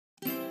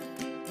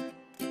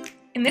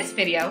In this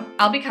video,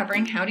 I'll be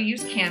covering how to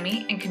use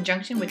Kami in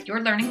conjunction with your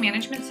learning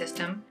management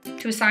system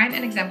to assign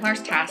an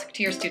Exemplars task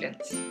to your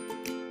students.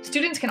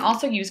 Students can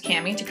also use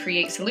Kami to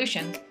create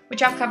solutions,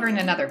 which I'll cover in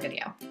another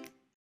video.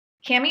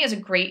 Kami is a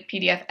great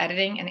PDF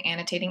editing and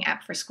annotating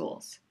app for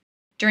schools.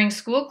 During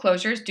school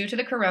closures due to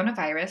the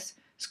coronavirus,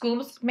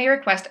 schools may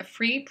request a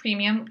free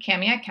premium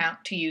Kami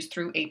account to use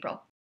through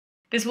April.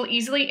 This will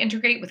easily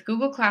integrate with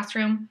Google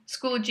Classroom,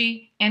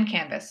 Schoology, and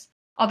Canvas,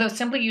 although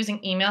simply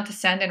using email to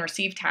send and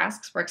receive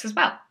tasks works as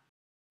well.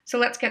 So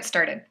let's get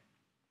started.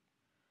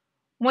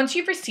 Once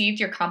you've received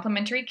your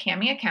complimentary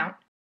Kami account,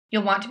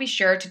 you'll want to be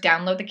sure to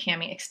download the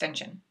Kami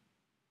extension.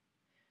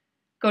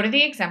 Go to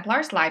the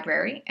Exemplars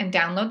library and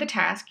download the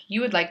task you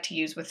would like to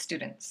use with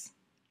students.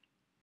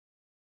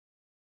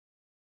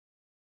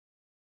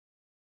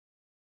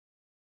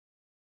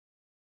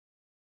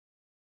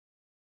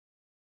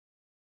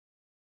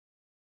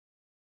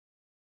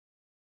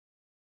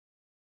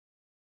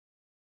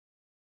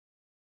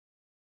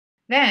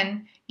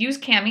 Then, use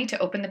Kami to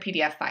open the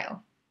PDF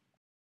file.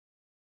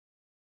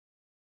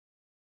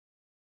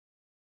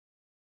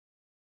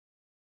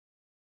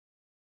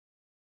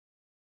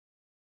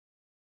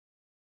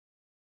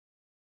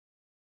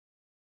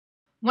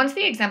 Once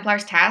the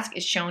Exemplars task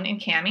is shown in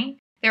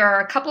Kami, there are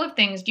a couple of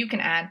things you can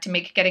add to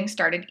make getting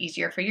started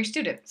easier for your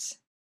students.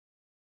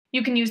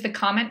 You can use the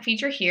comment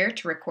feature here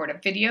to record a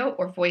video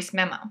or voice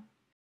memo.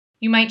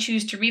 You might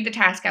choose to read the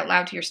task out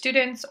loud to your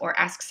students or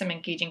ask some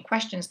engaging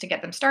questions to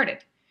get them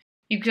started.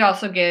 You could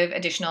also give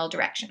additional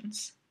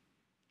directions.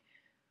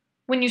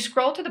 When you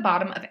scroll to the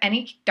bottom of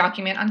any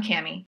document on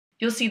Kami,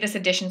 you'll see this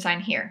addition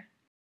sign here.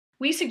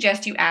 We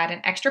suggest you add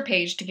an extra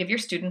page to give your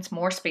students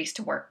more space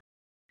to work.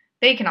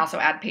 They can also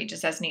add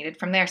pages as needed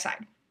from their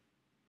side.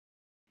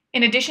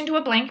 In addition to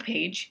a blank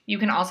page, you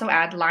can also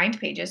add lined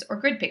pages or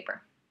grid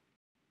paper.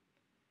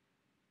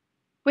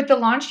 With the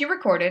launch you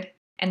recorded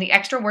and the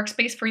extra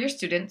workspace for your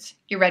students,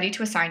 you're ready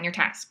to assign your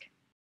task.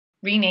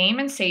 Rename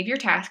and save your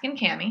task in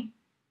Kami,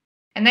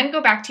 and then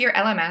go back to your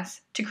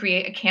LMS to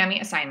create a Kami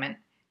assignment,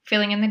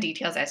 filling in the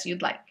details as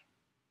you'd like.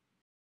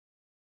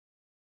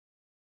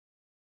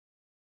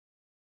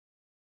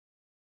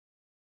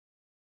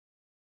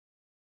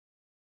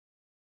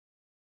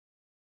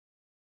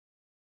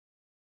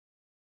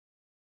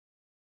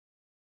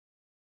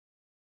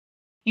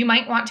 You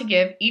might want to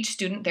give each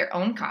student their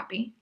own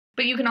copy,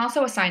 but you can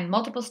also assign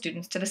multiple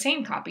students to the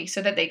same copy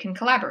so that they can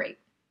collaborate.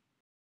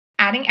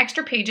 Adding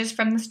extra pages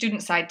from the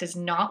student side does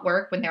not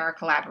work when there are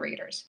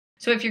collaborators.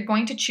 So if you're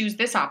going to choose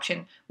this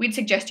option, we'd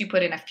suggest you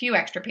put in a few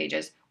extra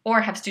pages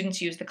or have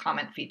students use the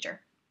comment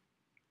feature.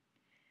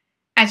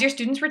 As your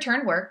students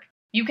return work,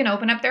 you can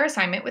open up their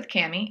assignment with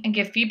Kami and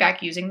give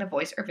feedback using the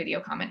voice or video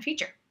comment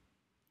feature.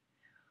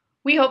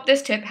 We hope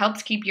this tip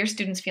helps keep your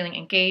students feeling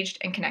engaged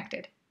and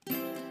connected.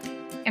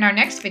 In our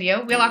next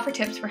video, we'll offer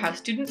tips for how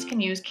students can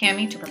use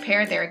Kami to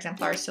prepare their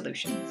Exemplars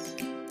solutions.